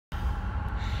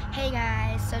Hey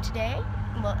guys, so today,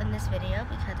 well in this video,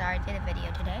 because I already did a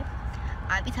video today,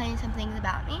 I'll be telling you some things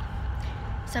about me.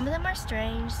 Some of them are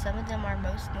strange, some of them are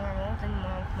most normal than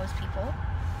most people.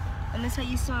 I'm going to tell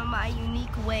you some of my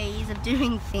unique ways of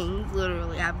doing things.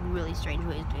 Literally, I have really strange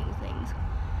ways of doing things.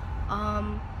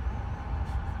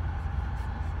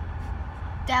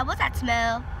 Dad, what's that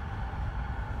smell?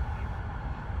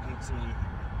 Can't see anything.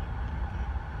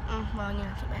 Well, you're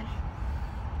not too bad.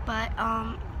 But,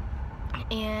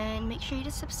 and make sure you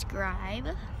just subscribe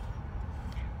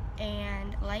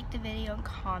and like the video and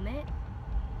comment.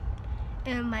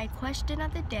 And my question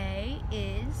of the day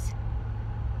is,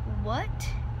 what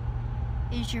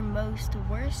is your most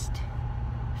worst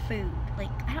food?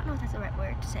 Like, I don't know if that's the right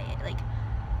word to say it. Like,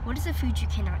 what is the food you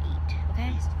cannot eat?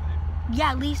 Okay? Least favorite.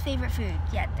 Yeah, least favorite food.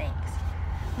 Yeah, thanks.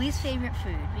 Least favorite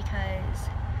food, because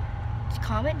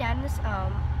comment down in this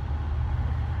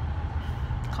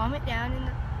comment down in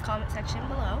the comment section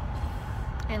below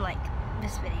and like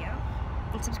this video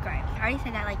and subscribe. I already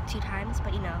said that like 2 times,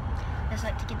 but you know, just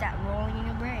like to get that rolling in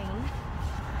your brain.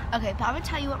 Okay, but I'm gonna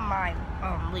tell you what my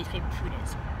least favorite food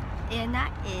is, and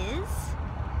that is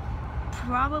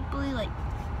probably like,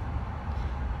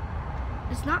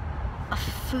 it's not a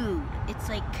food, it's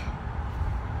like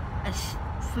a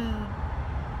food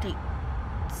that,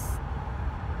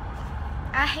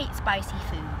 I hate spicy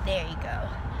food. There you go.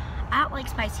 I don't like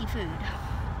spicy food.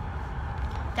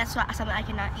 That's something I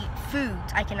cannot eat.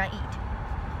 Foods I cannot eat.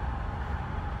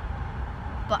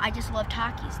 But I just love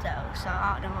Takis though, so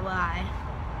I don't know why.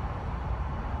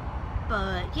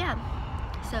 But yeah,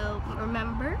 so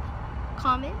remember,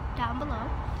 comment down below.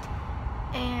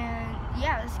 And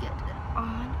yeah, let's get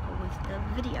on with the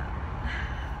video.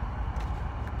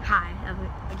 Hi,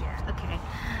 yeah, okay.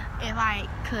 If I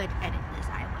could edit this,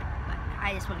 I would, but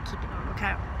I just want to keep it normal.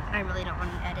 I really don't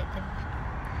want to edit them.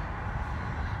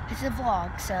 It's a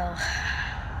vlog, so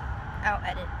I don't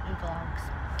edit in vlogs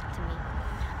to me.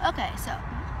 Okay, so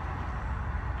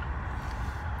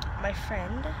my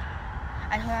friend,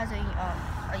 I told her I was doing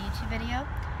a YouTube video,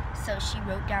 so she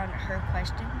wrote down her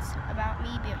questions about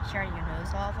me, but she already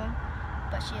knows all of them,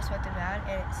 but she just wrote them down,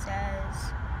 and it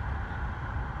says,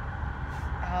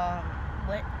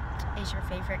 what is your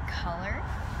favorite color?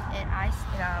 And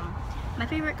my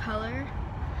favorite color,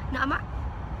 no, I'm not,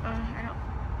 I don't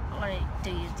want to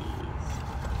do these,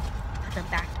 put them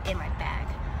back in my bag.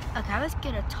 Okay, I was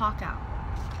gonna talk out.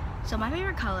 So my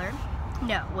favorite color,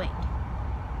 no, wait.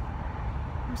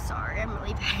 I'm sorry, I'm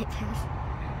really bad at this.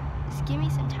 Just give me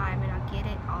some time and I'll get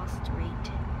it all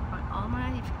straight on all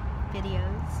my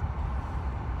videos.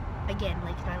 Again,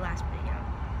 like my last video,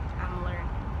 I'm learning.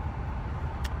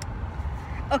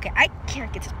 Okay, I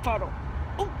can't get this bottle.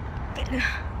 Oh,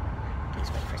 please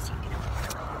wait for a second.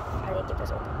 I didn't get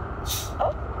this open.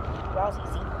 Oh, that was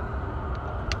easy.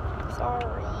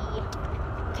 Sorry.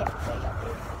 Okay, there you go.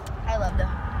 I love the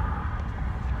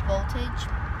voltage.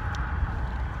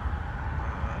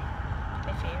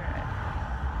 My favorite.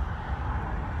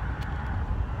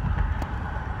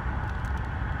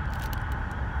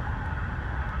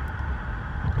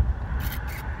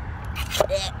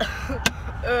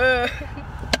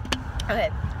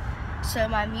 Okay, so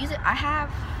my music, I have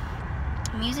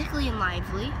Musically and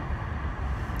Lively.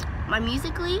 My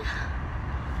Musically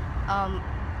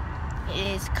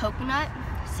is Coconut,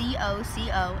 C-O-C-O-A-N-U-T,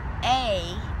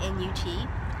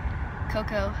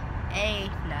 Cocoa A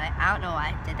nut. I don't know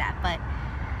why I did that,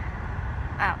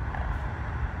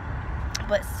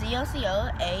 but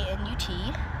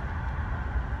C-O-C-O-A-N-U-T,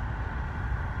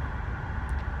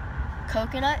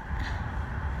 Coconut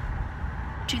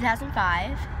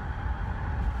 2005,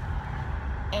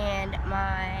 and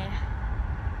my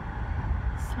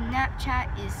Snapchat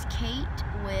is Kate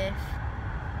with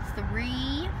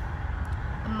 3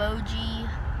 emoji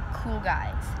cool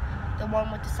guys. The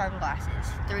one with the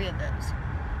sunglasses. 3 of those.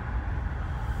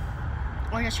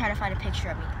 Or just try to find a picture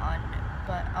of me on it.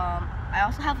 But I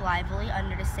also have Lively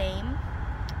under the same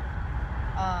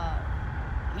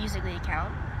Musically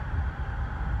account.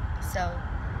 So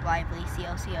Lively,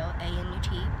 C-O-C-O-A-N-U-T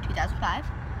 2005.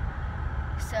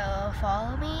 So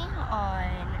follow me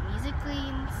on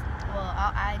Musically. Well,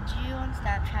 I'll add you on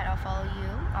Snapchat. I'll follow you.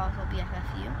 I'll also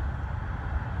BFF you.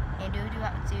 And do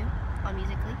on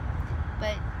Musically.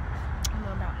 But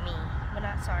more about me. But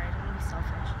not sorry. I don't want to be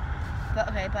selfish. But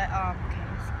okay. But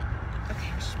okay.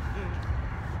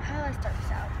 How do I start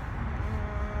this out?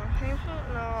 I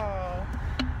don't know.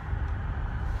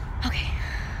 Okay.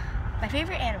 My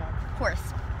favorite animal, of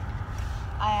course.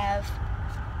 I have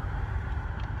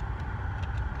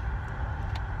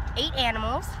 8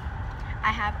 animals.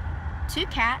 I have 2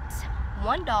 cats,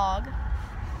 1 dog,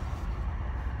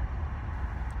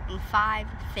 and 5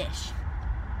 fish.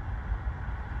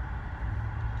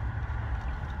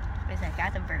 Where's that?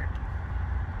 Got the burp.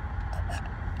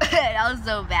 That was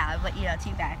so bad, but you know,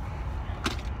 too bad.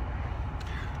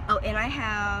 Oh, and I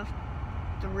have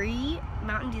 3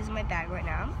 Mountain Dews in my bag right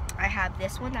now. I have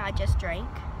this one that I just drank.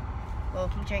 Well,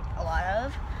 we drank a lot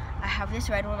of. I have this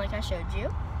red one like I showed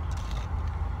you.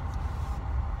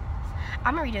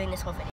 I'm redoing this whole video.